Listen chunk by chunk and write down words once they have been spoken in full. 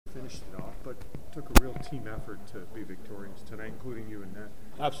finished it off, but took a real team effort to be victorious tonight, including you and Ned.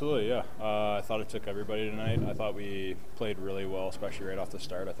 Absolutely, yeah. I thought it took everybody tonight. I thought we played really well, especially right off the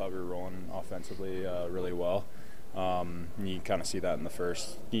start. I thought we were rolling offensively really well. You kind of see that in the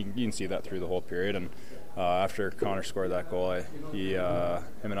first. You can see that through the whole period. And after Connor scored that goal, him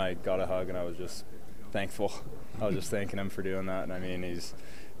and I got a hug, and I was just thankful. I was just thanking him for doing that. And I mean,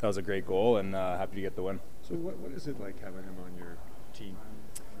 that was a great goal, and happy to get the win. So what is it like having him on your team?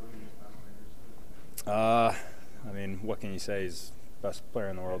 I mean, what can you say? He's the best player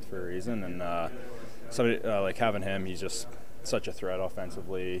in the world for a reason, and somebody like having him, he's just such a threat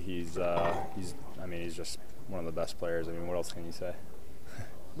offensively. He's just one of the best players. I mean, what else can you say?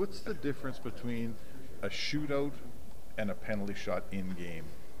 What's the difference between a shootout and a penalty shot in game?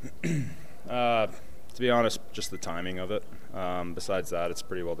 To be honest, just the timing of it. Besides that, it's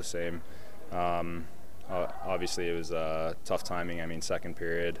pretty well the same. Obviously, it was tough timing. I mean, second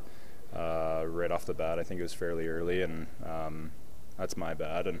period. Right off the bat, I think it was fairly early, and that's my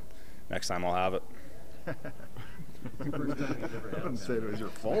bad, and next time I'll have it. I wouldn't say it was your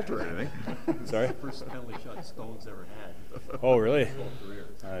fault or anything. Sorry? It's the first penalty shot Stone's ever had. Oh, really?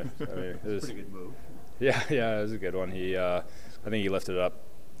 I mean, it was a pretty good move. Yeah, it was a good one. I think he lifted it up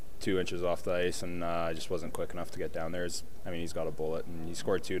 2 inches off the ice, and I just wasn't quick enough to get down there. He's got a bullet, and he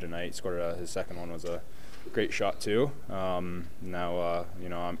scored 2 tonight. He scored his second one was a great shot too. Now,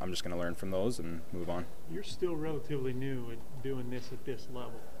 I'm just going to learn from those and move on. You're still relatively new at doing this at this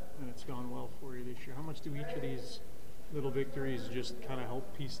level, and it's gone well for you this year. How much do each of these little victories just kind of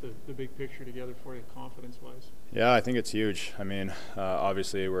help piece the big picture together for you, confidence-wise? Yeah, I think it's huge. I mean,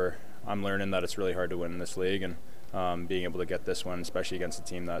 obviously I'm learning that it's really hard to win in this league, and being able to get this one, especially against a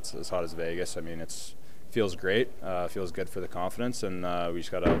team that's as hot as Vegas, I mean, feels great, feels good for the confidence, and we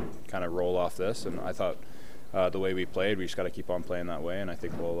just got to kind of roll off this. And I thought the way we played, we just got to keep on playing that way, and I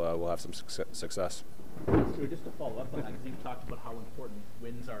think we'll have some success. So just to follow up on that, because you talked about how important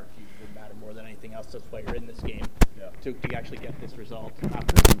wins are to you, would matter more than anything else. That's why you're in this game, to actually get this result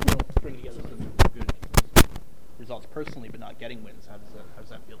after string together some good results personally, but not getting wins. How does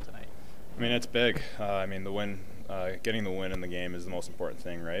that feel tonight? I mean, it's big. I mean, the win, getting the win in the game is the most important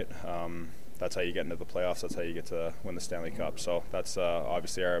thing, right? That's how you get into the playoffs. That's how you get to win the Stanley Cup. So that's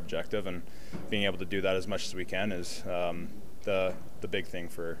obviously our objective, and being able to do that as much as we can is the big thing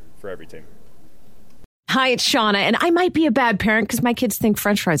for every team. Hi, it's Shauna, and I might be a bad parent because my kids think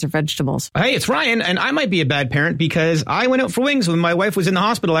French fries are vegetables. Hey, it's Ryan, and I might be a bad parent because I went out for wings when my wife was in the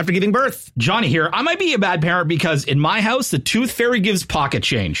hospital after giving birth. Johnny here. I might be a bad parent because in my house, the tooth fairy gives pocket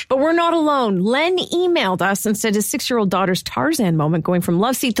change. But we're not alone. Len emailed us and said his 6-year-old daughter's Tarzan moment going from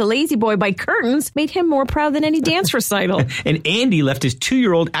love seat to lazy boy by curtains made him more proud than any dance recital. And Andy left his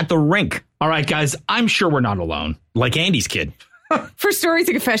 2-year-old at the rink. All right, guys, I'm sure we're not alone. Like Andy's kid. For stories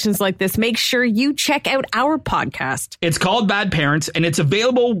and confessions like this, make sure you check out our podcast. It's called Bad Parents, and it's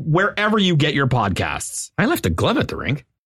available wherever you get your podcasts. I left a glove at the rink.